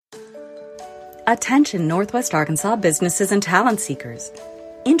Attention Northwest Arkansas businesses and talent seekers.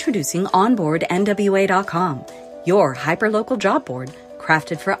 Introducing OnboardNWA.com, your hyperlocal job board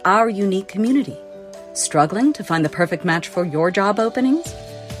crafted for our unique community. Struggling to find the perfect match for your job openings?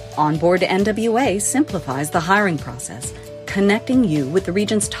 Onboard NWA simplifies the hiring process, connecting you with the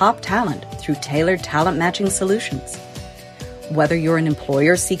region's top talent through tailored talent matching solutions. Whether you're an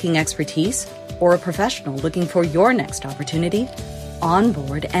employer seeking expertise or a professional looking for your next opportunity,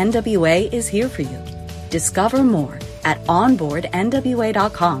 Onboard NWA is here for you. Discover more at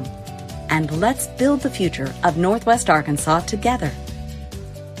onboardnwa.com, and let's build the future of Northwest Arkansas together.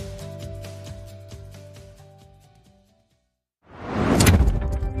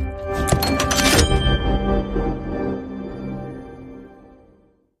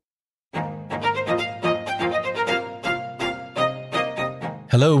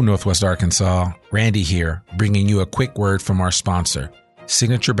 Hello, Northwest Arkansas. Randy here, bringing you a quick word from our sponsor,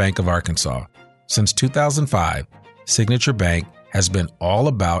 Signature Bank of Arkansas. Since 2005, Signature Bank has been all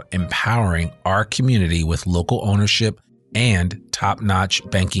about empowering our community with local ownership and top-notch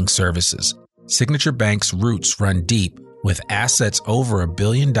banking services. Signature Bank's roots run deep with assets over $1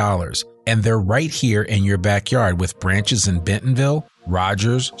 billion, and they're right here in your backyard with branches in Bentonville,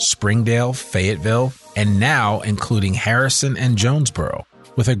 Rogers, Springdale, Fayetteville, and now including Harrison and Jonesboro.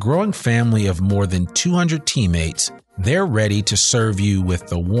 With a growing family of more than 200 teammates, they're ready to serve you with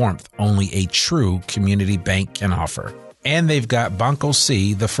the warmth only a true community bank can offer. And they've got Banco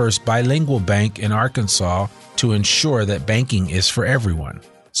C, the first bilingual bank in Arkansas, to ensure that banking is for everyone.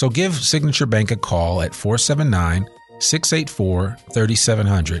 So give Signature Bank a call at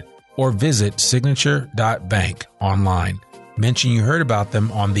 479-684-3700 or visit signature.bank online. Mention you heard about them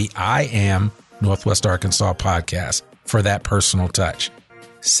on the I Am Northwest Arkansas podcast for that personal touch.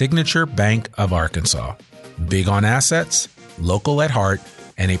 Signature Bank of Arkansas. Big on assets, local at heart,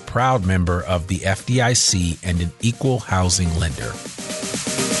 and a proud member of the FDIC and an equal housing lender.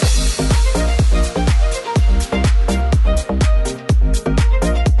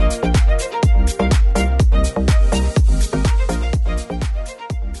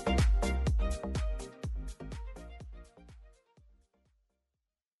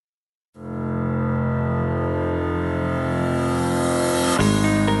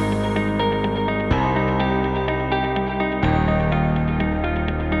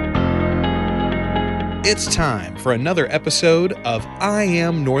 It's time for another episode of I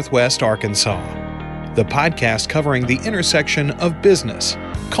Am Northwest Arkansas, the podcast covering the intersection of business,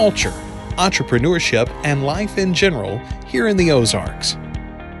 culture, entrepreneurship, and life in general here in the Ozarks.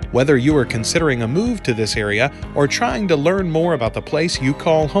 Whether you are considering a move to this area or trying to learn more about the place you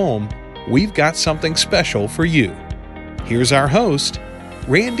call home, we've got something special for you. Here's our host,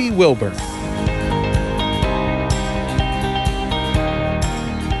 Randy Wilburn.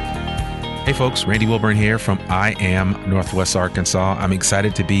 Hey folks, Randy Wilburn here from I Am Northwest Arkansas. I'm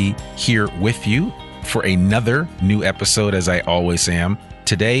excited to be here with you for another new episode, as I always am.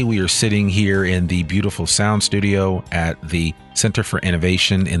 Today we are sitting here in the beautiful sound studio at the Center for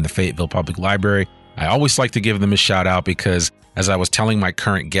Innovation in the Fayetteville Public Library. I always like to give them a shout out because, as I was telling my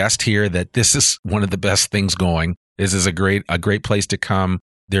current guest here, that this is one of the best things going. This is a great place to come.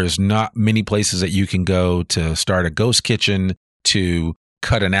 There's not many places that you can go to start a ghost kitchen, to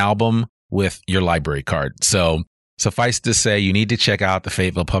cut an album with your library card. So suffice to say, you need to check out the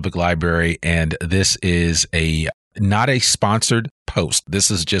Fayetteville Public Library. And this is not a sponsored post. This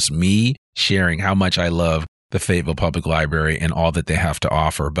is just me sharing how much I love the Fayetteville Public Library and all that they have to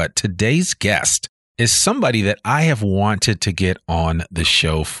offer. But today's guest is somebody that I have wanted to get on the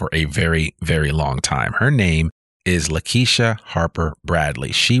show for a very, very long time. Her name is Lakeisha Harper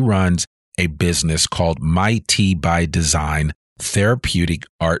Bradley. She runs a business called My Tea by Design Therapeutic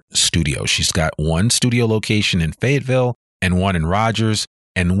Art Studio. She's got one studio location in Fayetteville and one in Rogers.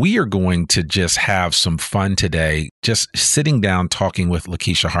 And we are going to just have some fun today, just sitting down talking with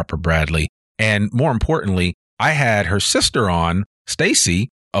Lakeisha Harper Bradley. And more importantly, I had her sister on, Stacy,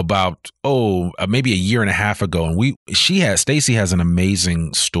 about maybe a year and a half ago. And Stacy has an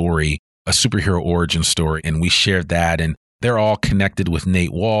amazing story, a superhero origin story, and we shared that. And they're all connected with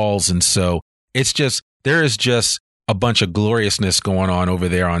Nate Walls. And so there is just a bunch of gloriousness going on over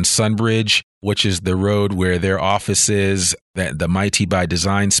there on Sunbridge, which is the road where their office is. The My Tea by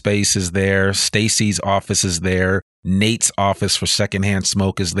Design space is there. Stacy's office is there. Nate's office for secondhand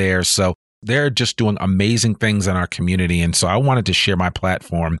smoke is there. So they're just doing amazing things in our community. And so I wanted to share my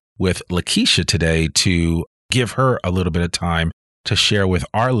platform with Lakeisha today to give her a little bit of time to share with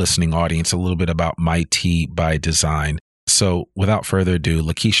our listening audience a little bit about My Tea by Design. So without further ado,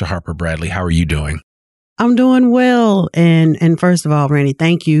 Lakeisha Harper Bradley, how are you doing? I'm doing well. And first of all, Randy,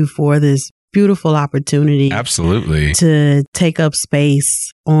 thank you for this beautiful opportunity. Absolutely. To take up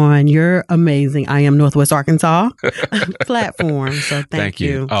space on your amazing I Am Northwest Arkansas platform. So thank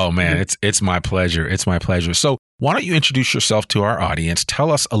you. Oh man, it's my pleasure. It's my pleasure. So why don't you introduce yourself to our audience?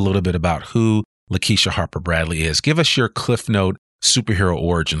 Tell us a little bit about who Lakeisha Harper Bradley is. Give us your Cliff Note superhero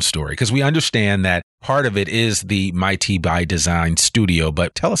origin story, because we understand that part of it is the Mighty by Design studio,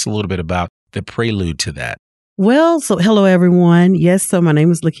 but tell us a little bit about the prelude to that. Well, so hello, everyone. Yes, so my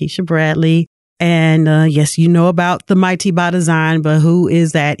name is Lakeisha Bradley. And yes, you know about the Mighty by Design, but who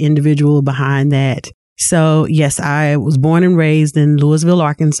is that individual behind that? So yes, I was born and raised in Louisville,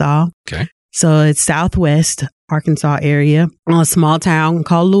 Arkansas. Okay. So it's Southwest Arkansas area, a small town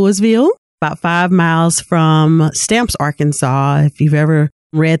called Louisville, about 5 miles from Stamps, Arkansas. If you've ever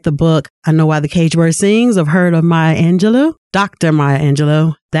read the book, I Know Why the Cage Bird Sings, I've heard of Maya Angelou, Dr. Maya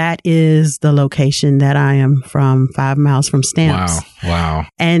Angelou. That is the location that I am from, 5 miles from Stamps. Wow.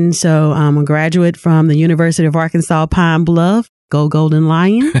 And so I'm a graduate from the University of Arkansas, Pine Bluff. Go Golden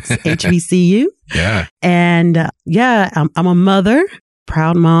Lions, HBCU. Yeah. And I'm a mother,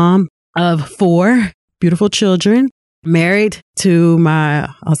 proud mom of 4 beautiful children, married to my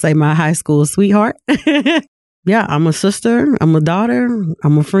high school sweetheart. Yeah, I'm a sister, I'm a daughter,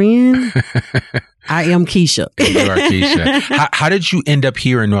 I'm a friend. I am Keisha. You are Keisha. How did you end up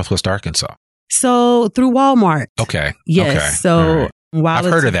here in Northwest Arkansas? So through Walmart. Okay. Yes. Okay. So I've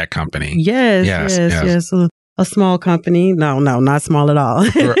heard of that company. Yes. A small company. No, not small at all.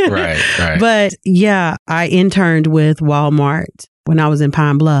 Right. But yeah, I interned with Walmart when I was in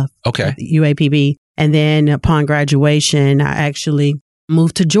Pine Bluff. Okay. UAPB. And then upon graduation, I actually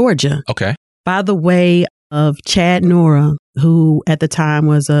moved to Georgia. Okay. By the way of Chad Nora, who at the time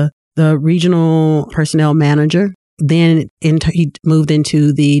was the regional personnel manager. Then he moved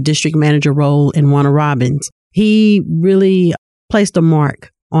into the district manager role in Warner Robins. He really placed a mark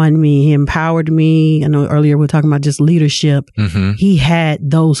on me. He empowered me. I know earlier we were talking about just leadership. Mm-hmm. He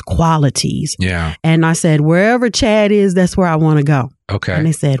had those qualities. Yeah. And I said, wherever Chad is, that's where I want to go. Okay. And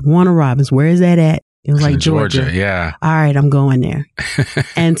they said, Warner Robins, where is that at? It was like Georgia. Yeah. All right, I'm going there.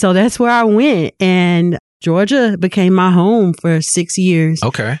 And so that's where I went. And Georgia became my home for 6 years.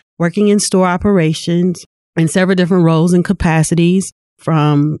 Okay. Working in store operations in several different roles and capacities,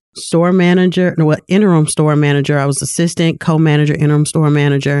 from interim store manager. I was assistant, co-manager, interim store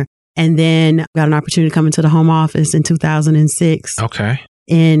manager. And then got an opportunity to come into the home office in 2006. Okay.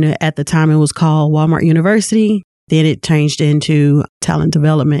 And at the time it was called Walmart University. Then it changed into talent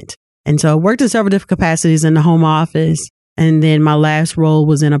development. And so I worked in several different capacities in the home office. And then my last role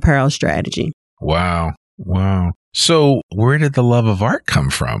was in apparel strategy. Wow. So where did the love of art come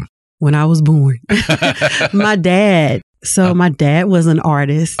from? When I was born. My dad. So my dad was an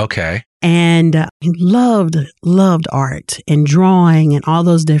artist. Okay. And he loved art and drawing and all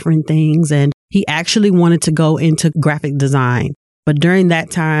those different things. And he actually wanted to go into graphic design. But during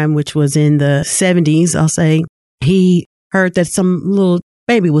that time, which was in the 70s, I'll say, he heard that some little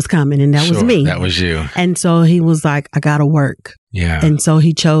baby was coming, and that was me. That was you. And so he was like, I got to work. Yeah. And so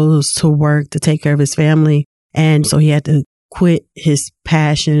he chose to work to take care of his family. And so he had to quit his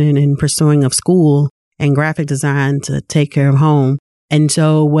passion and pursuing of school and graphic design to take care of home. And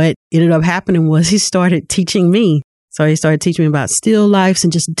so what ended up happening was he started teaching me. So he started teaching me about still lifes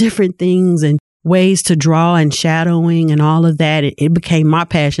and just different things and ways to draw and shadowing and all of that. It became my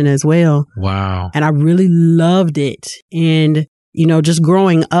passion as well. Wow. And I really loved it. And, just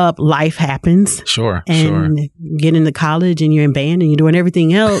growing up, life happens. Sure. And get into college and you're in band and you're doing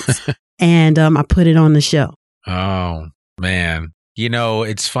everything else. And I put it on the show. Oh, man.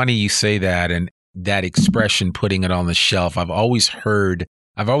 It's funny you say that, and that expression, putting it on the shelf. I've always heard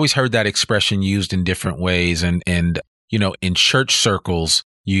that expression used in different ways. And in church circles,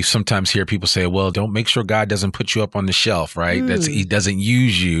 you sometimes hear people say, well, don't make sure God doesn't put you up on the shelf, right? He doesn't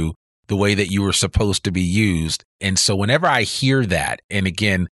use you the way that you were supposed to be used. And so whenever I hear that, and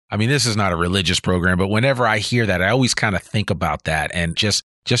again, this is not a religious program, but whenever I hear that, I always kind of think about that and just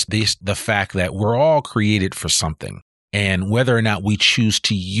the fact that we're all created for something. And whether or not we choose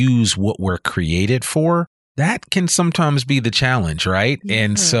to use what we're created for, that can sometimes be the challenge, right? Yeah.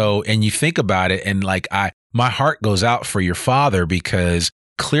 And you think about it, and my heart goes out for your father, because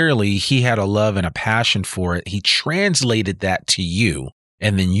clearly he had a love and a passion for it. He translated that to you,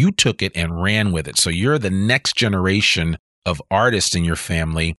 and then you took it and ran with it. So you're the next generation of artists in your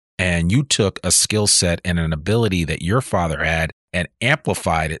family, and you took a skill set and an ability that your father had and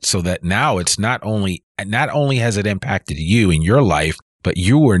amplified it, so that now it's not only has it impacted you in your life, but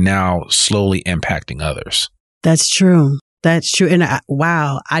you are now slowly impacting others. That's true. And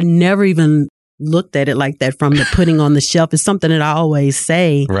I never even looked at it like that from the putting on the shelf. It's something that I always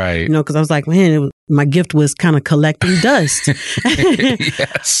say, Right. you know, because I was like, man, my gift was kind of collecting dust.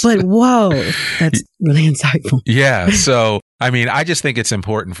 Yes. But whoa, that's really insightful. Yeah. So, I mean, I just think it's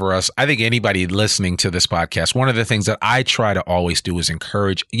important for us. I think anybody listening to this podcast, one of the things that I try to always do is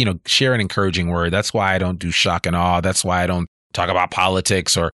encourage, you know, share an encouraging word. That's why I don't do shock and awe. That's why I don't talk about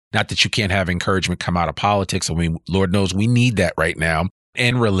politics, or not that you can't have encouragement come out of politics. I mean, Lord knows we need that right now.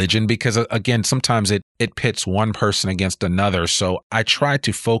 And religion, because again, sometimes it pits one person against another. So I try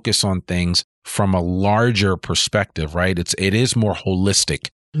to focus on things from a larger perspective, right? It is more holistic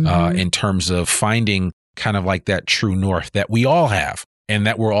in terms of finding kind of like that true north that we all have and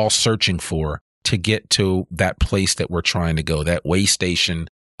that we're all searching for to get to that place that we're trying to go, that way station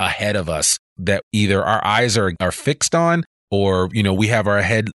ahead of us that either our eyes are fixed on, or, you know, we have our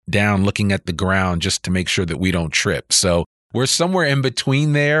head down looking at the ground just to make sure that we don't trip. So we're somewhere in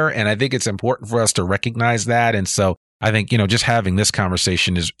between there. And I think it's important for us to recognize that. And so I think, you know, just having this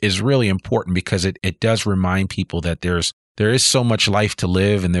conversation is really important, because it does remind people that there is so much life to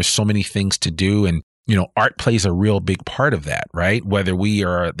live and there's so many things to do. And, you know, art plays a real big part of that, right? Whether we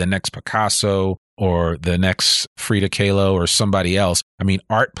are the next Picasso or the next Frida Kahlo or somebody else, I mean,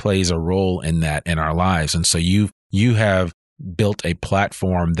 art plays a role in that in our lives. And so you have built a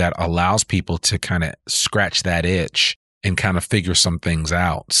platform that allows people to kind of scratch that itch and kind of figure some things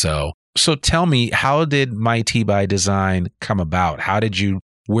out. So tell me, how did My Tea by Design come about?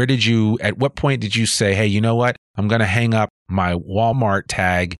 At what point did you say, hey, you know what? I'm going to hang up my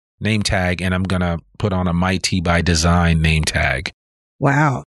Walmart name tag, and I'm going to put on a My Tea by Design name tag?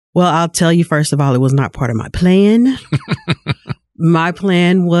 Wow. Well, I'll tell you, first of all, it was not part of my plan. My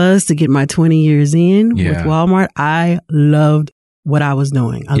plan was to get my 20 years in with Walmart. I loved what I was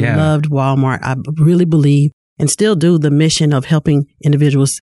doing. I loved Walmart. I really believe, and still do, the mission of helping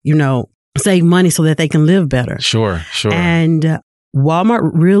individuals, you know, save money so that they can live better. Sure. And Walmart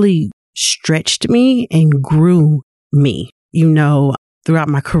really stretched me and grew me, you know, throughout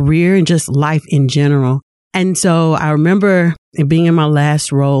my career and just life in general. And so I remember being in my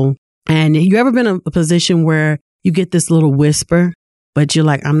last role, and you ever been in a position where you get this little whisper, but you're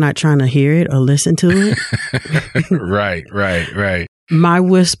like, I'm not trying to hear it or listen to it? Right. My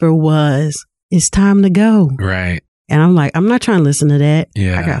whisper was, it's time to go. Right. And I'm like, I'm not trying to listen to that.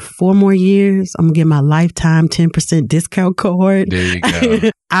 Yeah. I got 4 more years. I'm going to get my lifetime 10% discount card. There you go.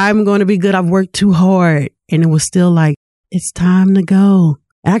 I'm going to be good. I've worked too hard. And it was still like, it's time to go.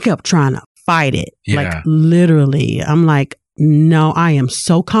 And I kept trying to fight it. Yeah. Like literally, I'm like, no, I am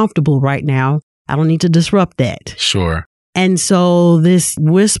so comfortable right now. I don't need to disrupt that. Sure. And so this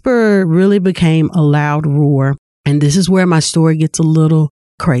whisper really became a loud roar. And this is where my story gets a little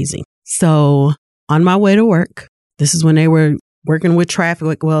crazy. So on my way to work, this is when they were working with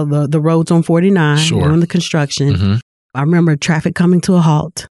traffic. Well, the roads on 49, doing the construction. Mm-hmm. I remember traffic coming to a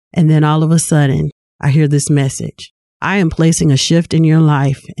halt. And then all of a sudden, I hear this message. I am placing a shift in your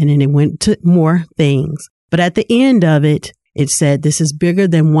life. And then it went to more things. But at the end of it, it said, this is bigger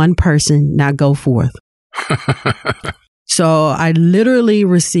than one person. Now go forth. So I literally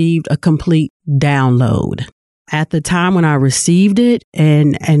received a complete download. At the time when I received it,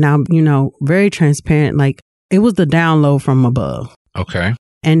 and I'm, you know, very transparent, like it was the download from above. Okay.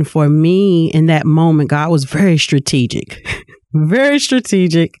 And for me in that moment, God was very strategic,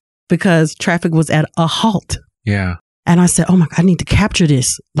 because traffic was at a halt. Yeah. And I said, oh my God, I need to capture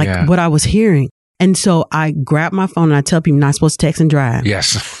this, like what I was hearing. And so I grabbed my phone and I tell people, you're not supposed to text and drive.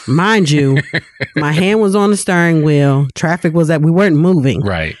 Yes. Mind you, my hand was on the steering wheel. Traffic was we weren't moving.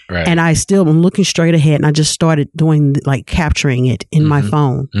 Right. And I still am looking straight ahead, and I just started doing, like, capturing it in my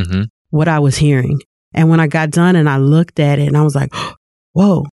phone, what I was hearing. And when I got done and I looked at it and I was like,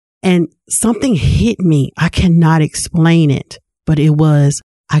 whoa. And something hit me. I cannot explain it, but it was,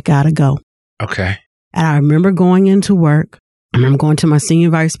 I gotta go. Okay. And I remember going into work. I remember going to my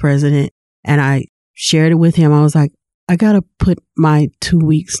senior vice president, and I shared it with him. I was like, I got to put my 2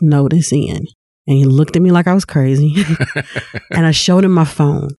 weeks notice in. And he looked at me like I was crazy. And I showed him my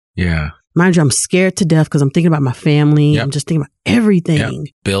phone. Yeah. Mind you, I'm scared to death because I'm thinking about my family. Yep. I'm just thinking about everything.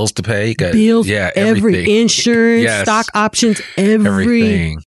 Yep. Bills to pay. Bills, everything. Insurance, Yes. stock options,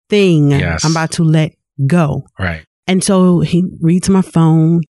 everything. Yes. I'm about to let go. Right. And so he reads my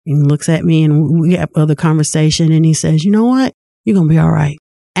phone and looks at me, and we have other conversation, and he says, you know what? You're going to be all right.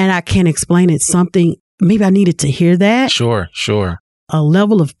 And I can't explain it. Something, maybe I needed to hear that. Sure. A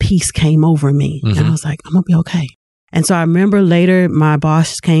level of peace came over me. And I was like, I'm going to be okay. And so I remember later my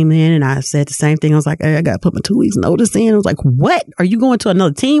boss came in and I said the same thing. I was like, hey, I got to put my 2 weeks notice in. I was like, what? Are you going to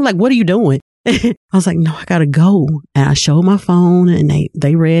another team? Like, what are you doing? I was like, no, I got to go. And I showed my phone, and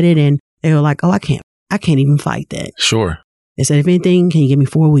they read it. And They were like, oh, I can't even fight that. Sure. They said, if anything, can you give me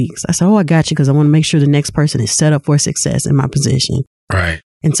 4 weeks? I said, oh, I got you, because I want to make sure the next person is set up for success in my position. Right.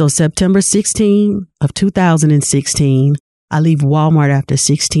 And so September 16 of 2016, I leave Walmart after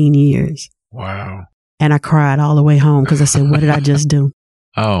 16 years. Wow. And I cried all the way home because I said, what did I just do?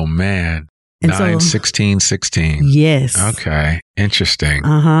 Oh, man. And 9/16/16. Yes. Okay. Interesting.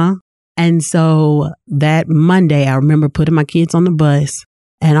 And so that Monday, I remember putting my kids on the bus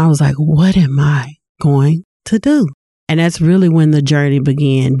and I was like, what am I going to do? And that's really when the journey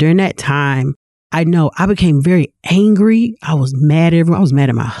began. During that time, I know I became very angry. I was mad at everyone. I was mad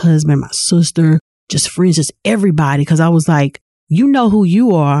at my husband, my sister, just friends, just everybody. Because I was like, you know who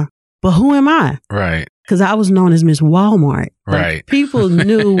you are, but who am I? Right. Because I was known as Miss Walmart. Right. People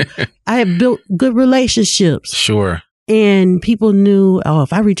knew I had built good relationships. Sure. And people knew, oh,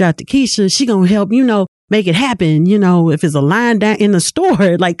 if I reach out to Keisha, she going to help, make it happen. If it's a line down in the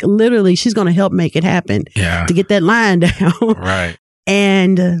store, like literally she's going to help make it happen. Yeah. To get that line down. Right.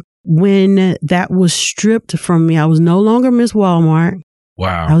 And when that was stripped from me, I was no longer Miss Walmart.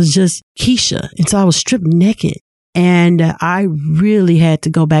 Wow. I was just Keisha. And so I was stripped naked. And I really had to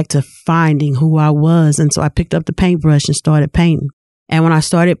go back to finding who I was. And so I picked up the paintbrush and started painting. And when I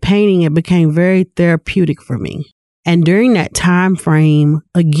started painting, it became very therapeutic for me. And during that time frame,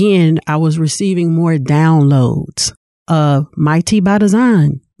 again, I was receiving more downloads of Mighty by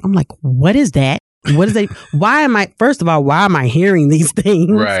Design. I'm like, what is that? What is that? First of all, why am I hearing these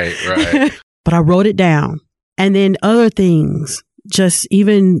things? Right. But I wrote it down. And then other things, just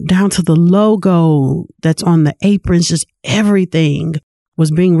even down to the logo that's on the aprons, just everything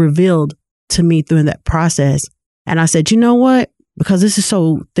was being revealed to me through that process. And I said, you know what? Because this is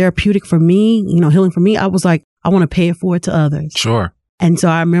so therapeutic for me, healing for me, I was like, I want to pay it forward to others. Sure. And so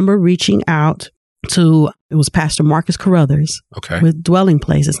I remember reaching out to, it was Pastor Marcus Carruthers. Okay. With Dwelling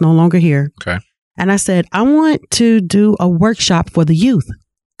Place. It's no longer here. Okay. And I said, I want to do a workshop for the youth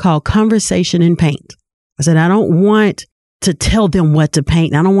called Conversation in Paint. I said, I don't want to tell them what to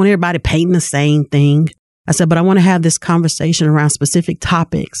paint. I don't want everybody painting the same thing. I said, but I want to have this conversation around specific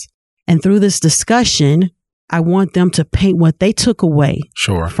topics. And through this discussion, I want them to paint what they took away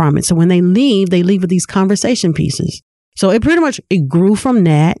from it. So when they leave with these conversation pieces. So it grew from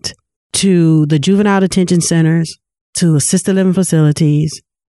that to the juvenile detention centers, to assisted living facilities,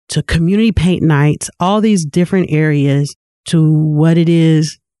 to community paint nights, all these different areas to what it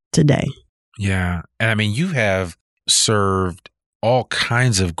is today. Yeah. And I mean, you have served all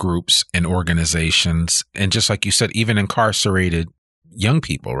kinds of groups and organizations. And just like you said, even incarcerated young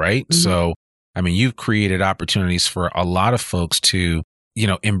people, right? Mm-hmm. So, I mean, you've created opportunities for a lot of folks to,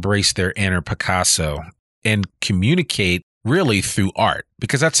 embrace their inner Picasso and communicate really through art,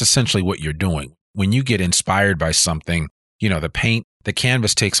 because that's essentially what you're doing. When you get inspired by something, the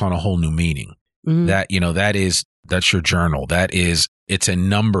canvas takes on a whole new meaning. Mm-hmm. That's your journal. It's a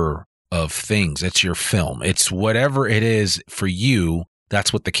number of things. It's your film. It's whatever it is for you.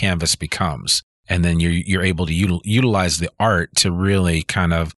 That's what the canvas becomes. And then you're able to utilize the art to really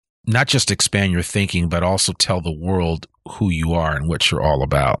kind of not just expand your thinking, but also tell the world who you are and what you're all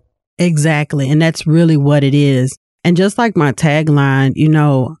about. Exactly. And that's really what it is. And just like my tagline,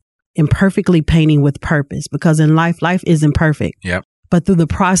 imperfectly painting with purpose, because in life is imperfect. Yep. But through the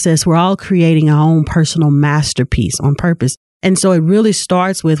process, we're all creating our own personal masterpiece on purpose. And so it really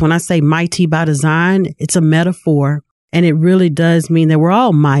starts with, when I say Mighty by Design, it's a metaphor. And it really does mean that we're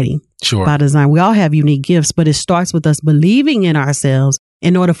all mighty by design. We all have unique gifts, but it starts with us believing in ourselves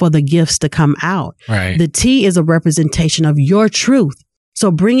in order for the gifts to come out. Right. The T is a representation of your truth.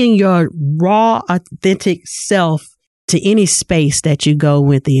 So bringing your raw, authentic self to any space that you go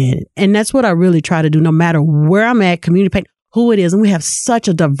within. And that's what I really try to do, no matter where I'm at, community paint, who it is. And we have such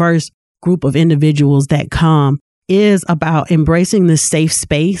a diverse group of individuals that come, is about embracing this safe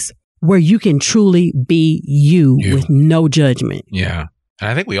space where you can truly be you with no judgment. Yeah. And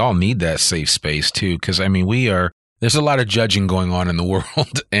I think we all need that safe space too, because I mean, there's a lot of judging going on in the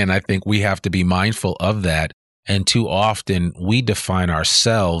world, and I think we have to be mindful of that. And too often we define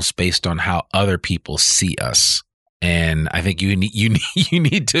ourselves based on how other people see us. And I think you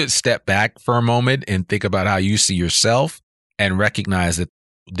need to step back for a moment and think about how you see yourself and recognize that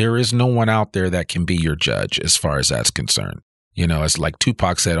there is no one out there that can be your judge as far as that's concerned. It's like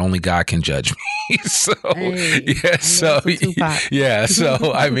Tupac said, only God can judge me. So, I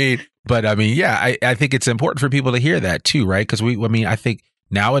think it's important for people to hear that too, right? Because I think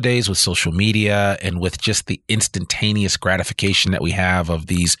nowadays with social media and with just the instantaneous gratification that we have of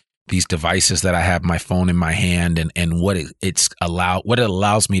these devices that I have, my phone in my hand, and what it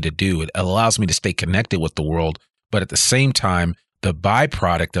allows me to do, it allows me to stay connected with the world. But at the same time, the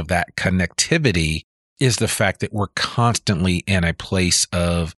byproduct of that connectivity is the fact that we're constantly in a place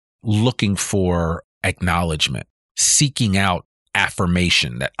of looking for acknowledgement, seeking out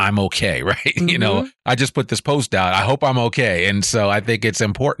affirmation that I'm okay, right? Mm-hmm. You know, I just put this post out. I hope I'm okay. And so I think it's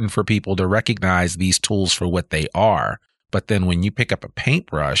important for people to recognize these tools for what they are. But then when you pick up a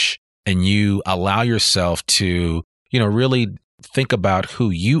paintbrush and you allow yourself to, you know, really think about who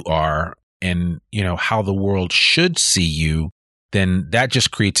you are and, you know, how the world should see you, then that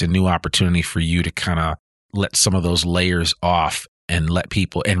just creates a new opportunity for you to kind of let some of those layers off and let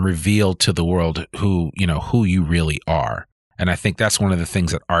people and reveal to the world who, you know, who you really are. And I think that's one of the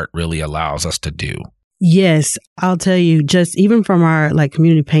things that art really allows us to do. Yes, I'll tell you, just even from our like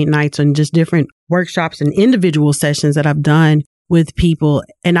community paint nights and just different workshops and individual sessions that I've done with people.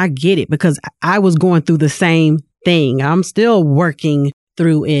 And I get it because I was going through the same thing. I'm still working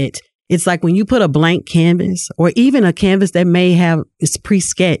through it. It's like when you put a blank canvas or even a canvas that may have, it's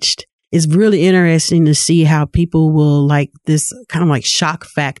pre-sketched. It's really interesting to see how people will like this kind of like shock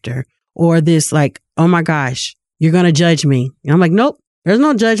factor or this like, oh my gosh, you're going to judge me. And I'm like, nope, there's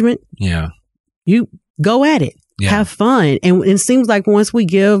no judgment. Yeah. You go at it. Yeah. Have fun. And it seems like once we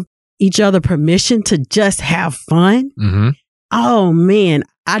give each other permission to just have fun, oh man,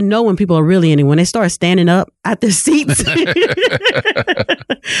 I know when people are really in it, when they start standing up at their seats.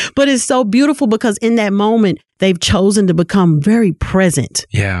 But it's so beautiful because in that moment, they've chosen to become very present.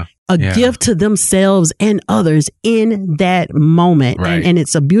 Yeah. A gift to themselves and others in that moment. Right. And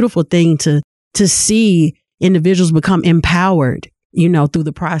it's a beautiful thing to see individuals become empowered, you know, through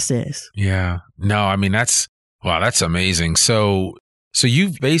the process. Yeah. No, I mean, that's amazing. So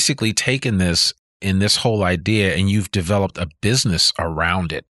you've basically taken this whole idea and you've developed a business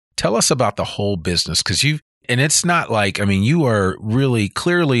around it. Tell us about the whole business because and it's not like, I mean, you are really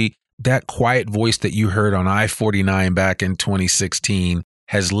clearly that quiet voice that you heard on I-49 back in 2016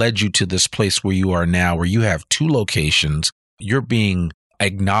 has led you to this place where you are now, where you have 2 locations. You're being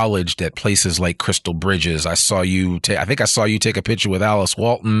acknowledged at places like Crystal Bridges. I saw you take a picture with Alice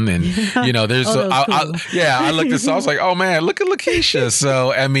Walton and, you know, there's, cool. I looked at, I was like, oh man, look at Lakeisha.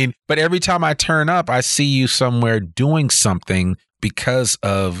 So, I mean, but every time I turn up, I see you somewhere doing something because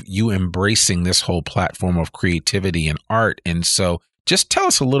of you embracing this whole platform of creativity and art. And so just tell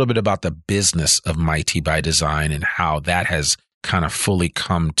us a little bit about the business of Mighty by Design and how that has kind of fully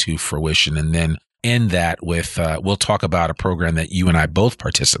come to fruition. And then end that with, we'll talk about a program that you and I both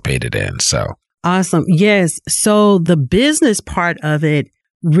participated in. So awesome. Yes. So the business part of it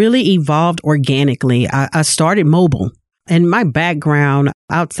really evolved organically. I started mobile and my background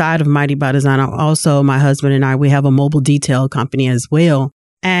outside of Mighty by Design, also my husband and I, we have a mobile detail company as well.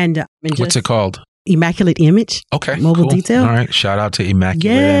 And what's it called? Immaculate Image. Okay. Mobile cool. Detail. All right. Shout out to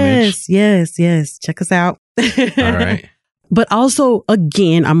Immaculate Image. Yes. Check us out. All right. But also,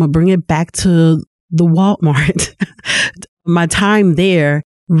 again, I'm going to bring it back to the Walmart. My time there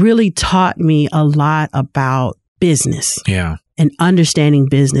really taught me a lot about business. Yeah. And understanding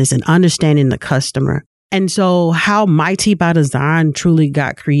business and understanding the customer. And so how Mighty by Design truly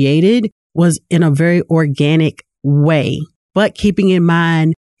got created was in a very organic way, but keeping in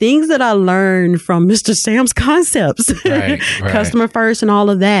mind things that I learned from Mr. Sam's concepts, right. Customer first and all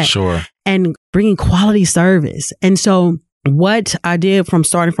of that. Sure. And bringing quality service. And so what I did from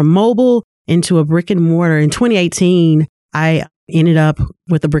starting from mobile into a brick and mortar in 2018, I ended up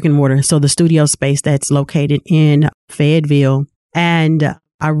with a brick and mortar. So the studio space that's located in Fayetteville. And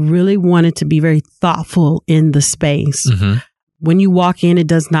I really wanted to be very thoughtful in the space. Mm-hmm. When you walk in, it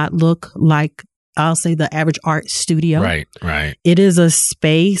does not look like, I'll say, the average art studio. Right. It is a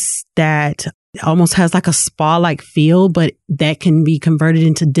space that almost has like a spa-like feel, but that can be converted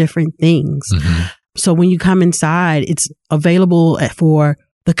into different things. Mm-hmm. So when you come inside, it's available for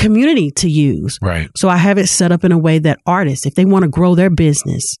the community to use. Right. So I have it set up in a way that artists, if they want to grow their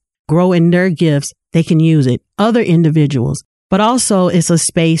business, grow in their gifts, they can use it. Other individuals. But also it's a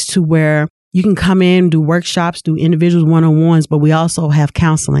space to where you can come in, do workshops, do individuals one-on-ones, but we also have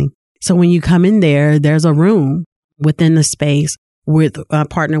counseling. So when you come in there, there's a room within the space with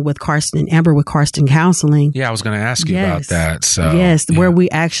partner with Karsten, Amber with Karsten Counseling. Yeah, I was going to ask you about that. So where we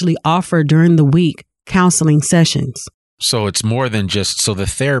actually offer during the week counseling sessions. So it's more than just, so the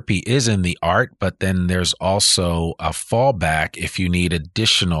therapy is in the art, but then there's also a fallback if you need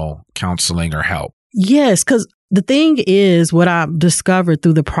additional counseling or help. Yes, because the thing is, what I've discovered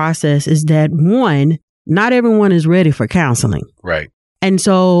through the process is that, one, not everyone is ready for counseling. Right. And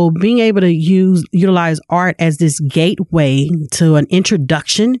so being able to utilize art as this gateway to an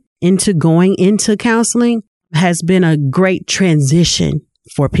introduction into going into counseling has been a great transition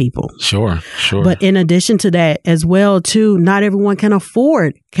for people. Sure. But in addition to that as well, too, not everyone can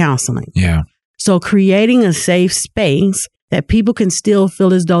afford counseling. Yeah. So creating a safe space that people can still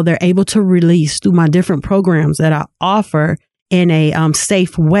feel as though they're able to release through my different programs that I offer in a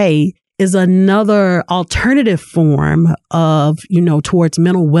safe way is another alternative form of, towards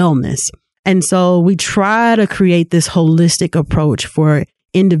mental wellness. And so we try to create this holistic approach for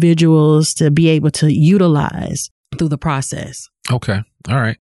individuals to be able to utilize through the process. Okay. All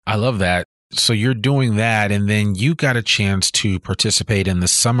right. I love that. So you're doing that, and then you got a chance to participate in the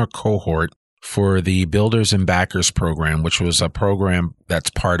summer cohort for the Builders and Backers program, which was a program that's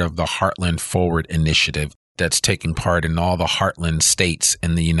part of the Heartland Forward initiative that's taking part in all the Heartland states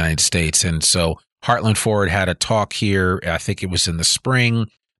in the United States. And so Heartland Forward had a talk here. I think it was in the spring.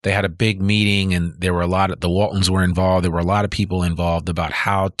 They had a big meeting, and there were the Waltons were involved. There were a lot of people involved about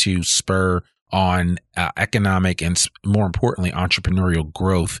how to spur on economic and, more importantly, entrepreneurial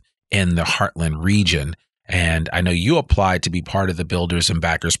growth in the Heartland region. And I know you applied to be part of the Builders and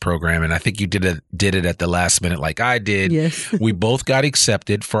Backers program, and I think you did it at the last minute like I did. Yes. We both got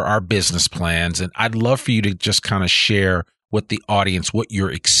accepted for our business plans, and I'd love for you to just kind of share with the audience what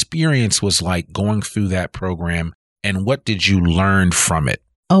your experience was like going through that program, and what did you learn from it?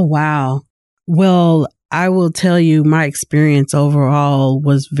 Oh, wow. Well, I will tell you my experience overall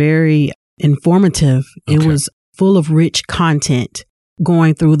was very informative. Okay. It was full of rich content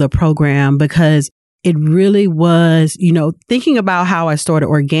going through the program because it really was, thinking about how I started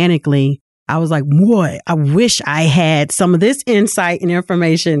organically, I was like, boy, I wish I had some of this insight and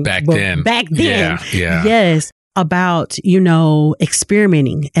information back then. Yeah. Yes. About,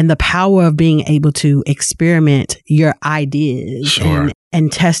 experimenting and the power of being able to experiment your ideas Sure.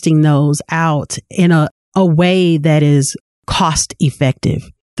 and testing those out in a way that is cost effective.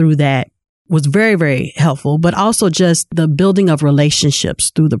 Through that was very, very helpful, but also just the building of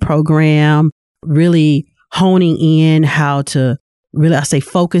relationships through the program, really honing in how to really,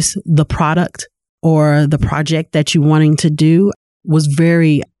 focus the product or the project that you're wanting to do was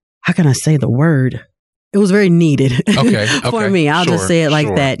very, how can I say the word? It was very needed for me. I'll just say it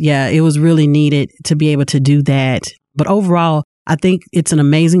like that. Yeah, it was really needed to be able to do that. But overall, I think it's an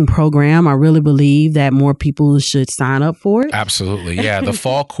amazing program. I really believe that more people should sign up for it. Absolutely. Yeah. The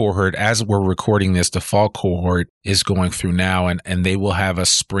fall cohort, as we're recording this, the fall cohort is going through now, and they will have a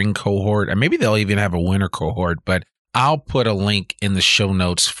spring cohort, and maybe they'll even have a winter cohort. But I'll put a link in the show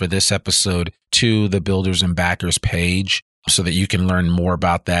notes for this episode to the Builders and Backers page so that you can learn more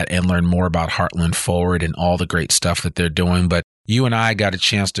about that and learn more about Heartland Forward and all the great stuff that they're doing. But you and I got a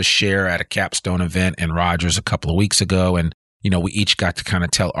chance to share at a capstone event in Rogers a couple of weeks ago, and we each got to kind of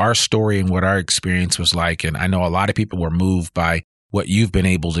tell our story and what our experience was like. And I know a lot of people were moved by what you've been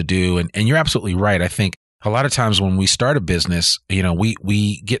able to do. And you're absolutely right. I think a lot of times when we start a business,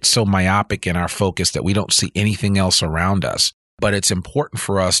 we get so myopic in our focus that we don't see anything else around us. But it's important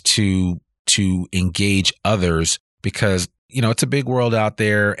for us to engage others because, it's a big world out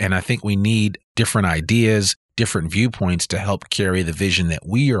there. And I think we need different ideas, different viewpoints to help carry the vision that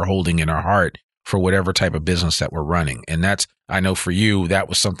we are holding in our heart for whatever type of business that we're running. And I know for you, that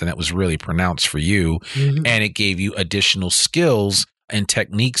was something that was really pronounced for you. Mm-hmm. And it gave you additional skills and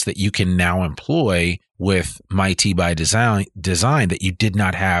techniques that you can now employ with MyT by Design that you did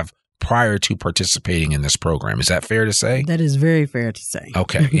not have prior to participating in this program. Is that fair to say? That is very fair to say.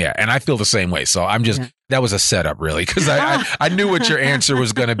 Okay. Yeah. And I feel the same way. So that was a setup really, because I knew what your answer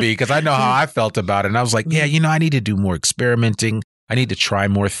was going to be, because I know how I felt about it. And I was like, yeah, I need to do more experimenting. I need to try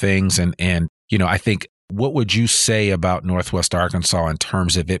more things. And I think, what would you say about Northwest Arkansas in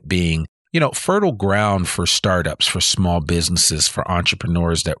terms of it being, fertile ground for startups, for small businesses, for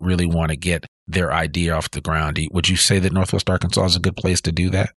entrepreneurs that really want to get their idea off the ground? Would you say that Northwest Arkansas is a good place to do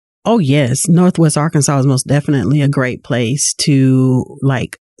that? Oh, yes. Northwest Arkansas is most definitely a great place to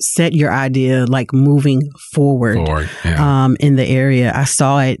set your idea, moving forward in the area. I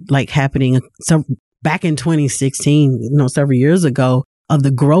saw it happening back in 2016, several years ago, of the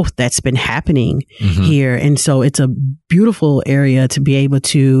growth that's been happening here. And so it's a beautiful area to be able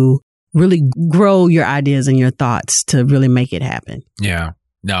to really grow your ideas and your thoughts to really make it happen. Yeah.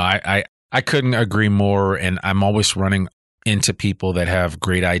 No, I couldn't agree more. And I'm always running into people that have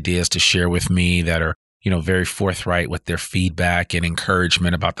great ideas to share with me that are, very forthright with their feedback and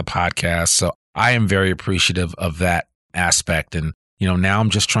encouragement about the podcast. So I am very appreciative of that aspect. And now I'm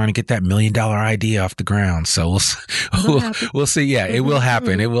just trying to get that $1 million idea off the ground. So we'll see. Yeah, it will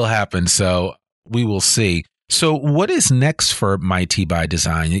happen. It will happen. So we will see. So what is next for MyT by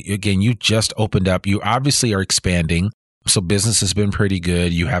Design? Again, you just opened up. You obviously are expanding. So business has been pretty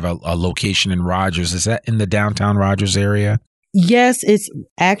good. You have a location in Rogers. Is that in the downtown Rogers area? Yes,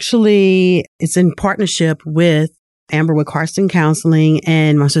 it's in partnership with Amber with Carson Counseling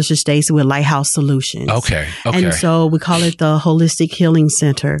and my sister Stacy with Lighthouse Solutions. Okay. And so we call it the Holistic Healing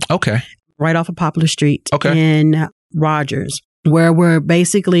Center. Okay. Right off of Poplar Street Okay. in Rogers, where we're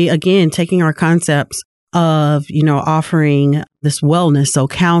basically, again, taking our concepts of, offering this wellness. So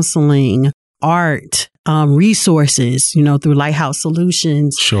counseling, art, resources, through Lighthouse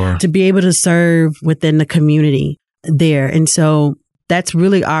Solutions. Sure. To be able to serve within the community there. And so that's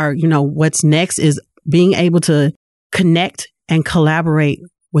really our, what's next is being able to connect and collaborate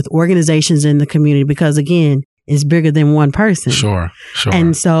with organizations in the community, because again, it's bigger than one person. Sure.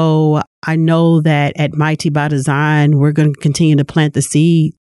 And so I know that at Mighty by Design, we're going to continue to plant the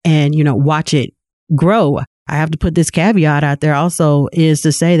seed and, watch it grow. I have to put this caveat out there also, is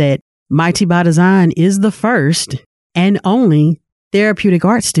to say that Mighty by Design is the first and only therapeutic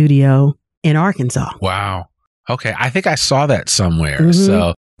art studio in Arkansas. Wow. Okay. I think I saw that somewhere. Mm-hmm.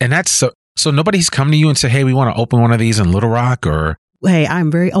 So, and that's so nobody's come to you and say, hey, we want to open one of these in Little Rock, or? Hey,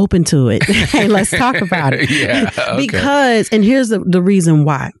 I'm very open to it. Hey, let's talk about it. Yeah. Okay. Because, and here's the reason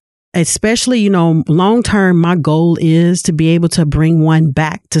why, especially, long term, my goal is to be able to bring one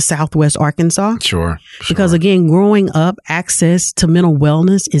back to Southwest Arkansas. Sure. Because again, growing up, access to mental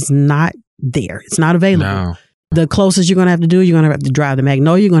wellness is not there. It's not available. No. The closest you're going to have to do, you're going to have to drive to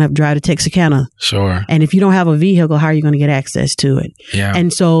Magnolia, you're going to have to drive to Texarkana. Sure. And if you don't have a vehicle, how are you going to get access to it? Yeah.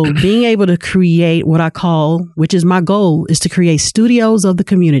 And so being able to create what I call, which is my goal, is to create studios of the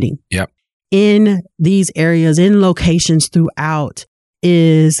community. Yep. In these areas, in locations throughout,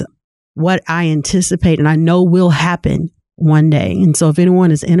 is what I anticipate and I know will happen one day. And so if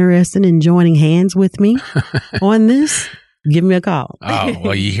anyone is interested in joining hands with me on this, give me a call. Oh,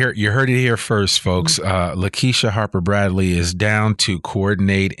 well, you heard it here first, folks. Lakeisha Harper Bradley is down to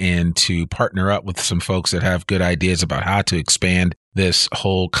coordinate and to partner up with some folks that have good ideas about how to expand this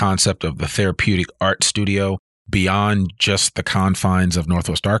whole concept of the therapeutic art studio beyond just the confines of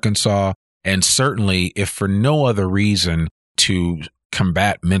Northwest Arkansas. And certainly, if for no other reason, to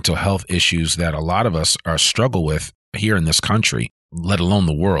combat mental health issues that a lot of us are struggle with here in this country, let alone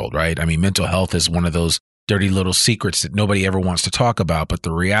the world, right? I mean, mental health is one of those dirty little secrets that nobody ever wants to talk about. But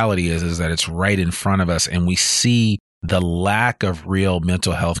the reality is that it's right in front of us, and we see the lack of real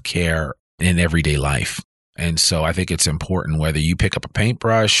mental health care in everyday life. And so I think it's important, whether you pick up a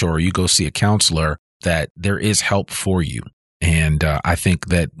paintbrush or you go see a counselor, that there is help for you. And I think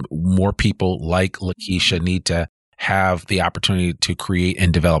that more people like Lakeisha need to have the opportunity to create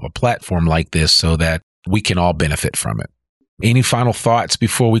and develop a platform like this so that we can all benefit from it. Any final thoughts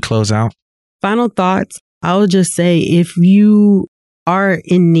before we close out? Final thoughts. I would just say, if you are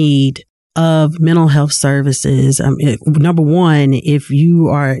in need of mental health services, number one, if you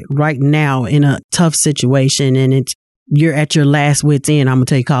are right now in a tough situation and you're at your last wit's end, I'm going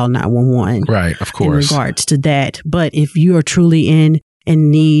to tell you, call 911. Right, of course. In regards to that. But if you are truly in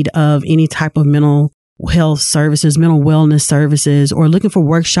need of any type of mental health services, mental wellness services, or looking for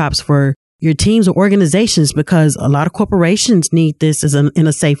workshops for your teams or organizations, because a lot of corporations need this in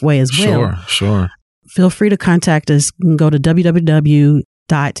a safe way as well. Sure. Feel free to contact us. You can go to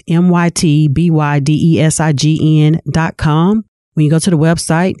www.mytbydesign.com. When you go to the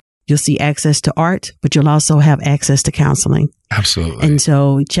website, you'll see access to art, but you'll also have access to counseling. Absolutely. And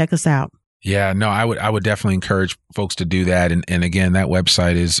so check us out. Yeah, no, I would definitely encourage folks to do that. And again, that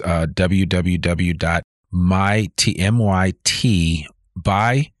website is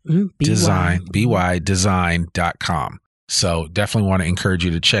www.bydesign.com. So definitely want to encourage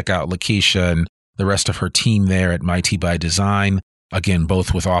you to check out Lakeisha and the rest of her team there at Mighty by Design. Again,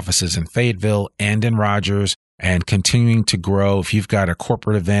 both with offices in Fayetteville and in Rogers, and continuing to grow. If you've got a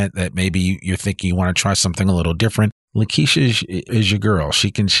corporate event that maybe you're thinking you want to try something a little different, Lakeisha is your girl. She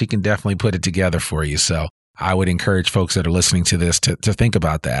can definitely put it together for you. So I would encourage folks that are listening to this to think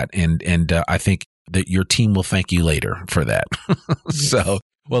about that. And I think that your team will thank you later for that. So,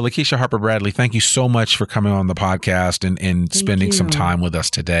 well, Lakeisha Harper Bradley, thank you so much for coming on the podcast and spending some time with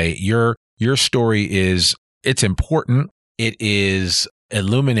us today. Your story it's important. It is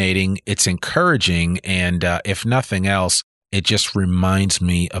illuminating. It's encouraging. And if nothing else, it just reminds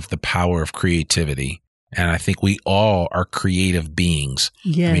me of the power of creativity. And I think we all are creative beings.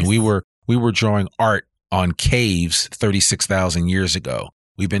 Yes. I mean, we were drawing art on caves 36,000 years ago.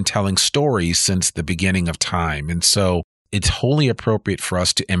 We've been telling stories since the beginning of time. And so it's wholly appropriate for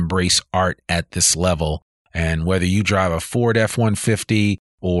us to embrace art at this level. And whether you drive a Ford F-150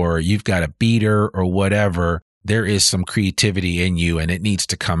 or you've got a beater or whatever, there is some creativity in you and it needs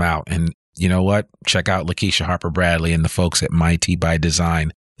to come out. And you know what? Check out Lakeisha Harper Bradley and the folks at Mighty by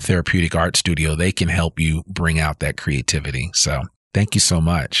Design therapeutic art studio, they can help you bring out that creativity. So thank you so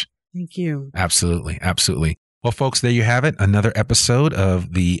much. Thank you. Absolutely. Absolutely. Well, folks, there you have it. Another episode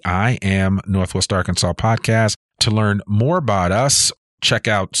of the I Am Northwest Arkansas podcast. To learn more about us, check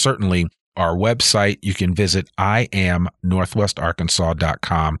out certainly our website. You can visit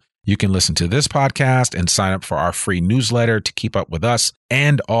iamnorthwestarkansas.com. You can listen to this podcast and sign up for our free newsletter to keep up with us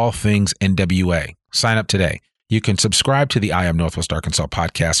and all things NWA. Sign up today. You can subscribe to the I Am Northwest Arkansas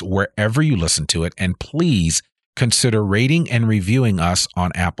podcast wherever you listen to it. And please consider rating and reviewing us on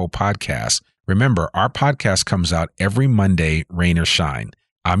Apple Podcasts. Remember, our podcast comes out every Monday, rain or shine.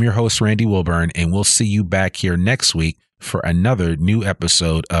 I'm your host, Randy Wilburn, and we'll see you back here next week for another new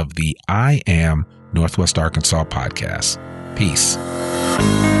episode of the I Am Northwest Arkansas podcast. Peace.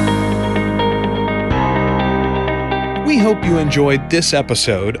 We hope you enjoyed this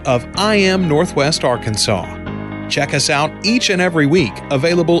episode of I Am Northwest Arkansas. Check us out each and every week,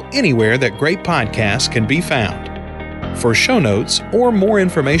 available anywhere that great podcasts can be found. For show notes or more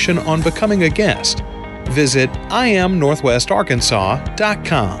information on becoming a guest, visit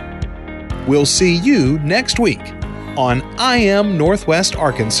iamnorthwestarkansas.com. We'll see you next week on I Am Northwest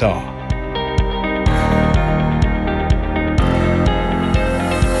Arkansas.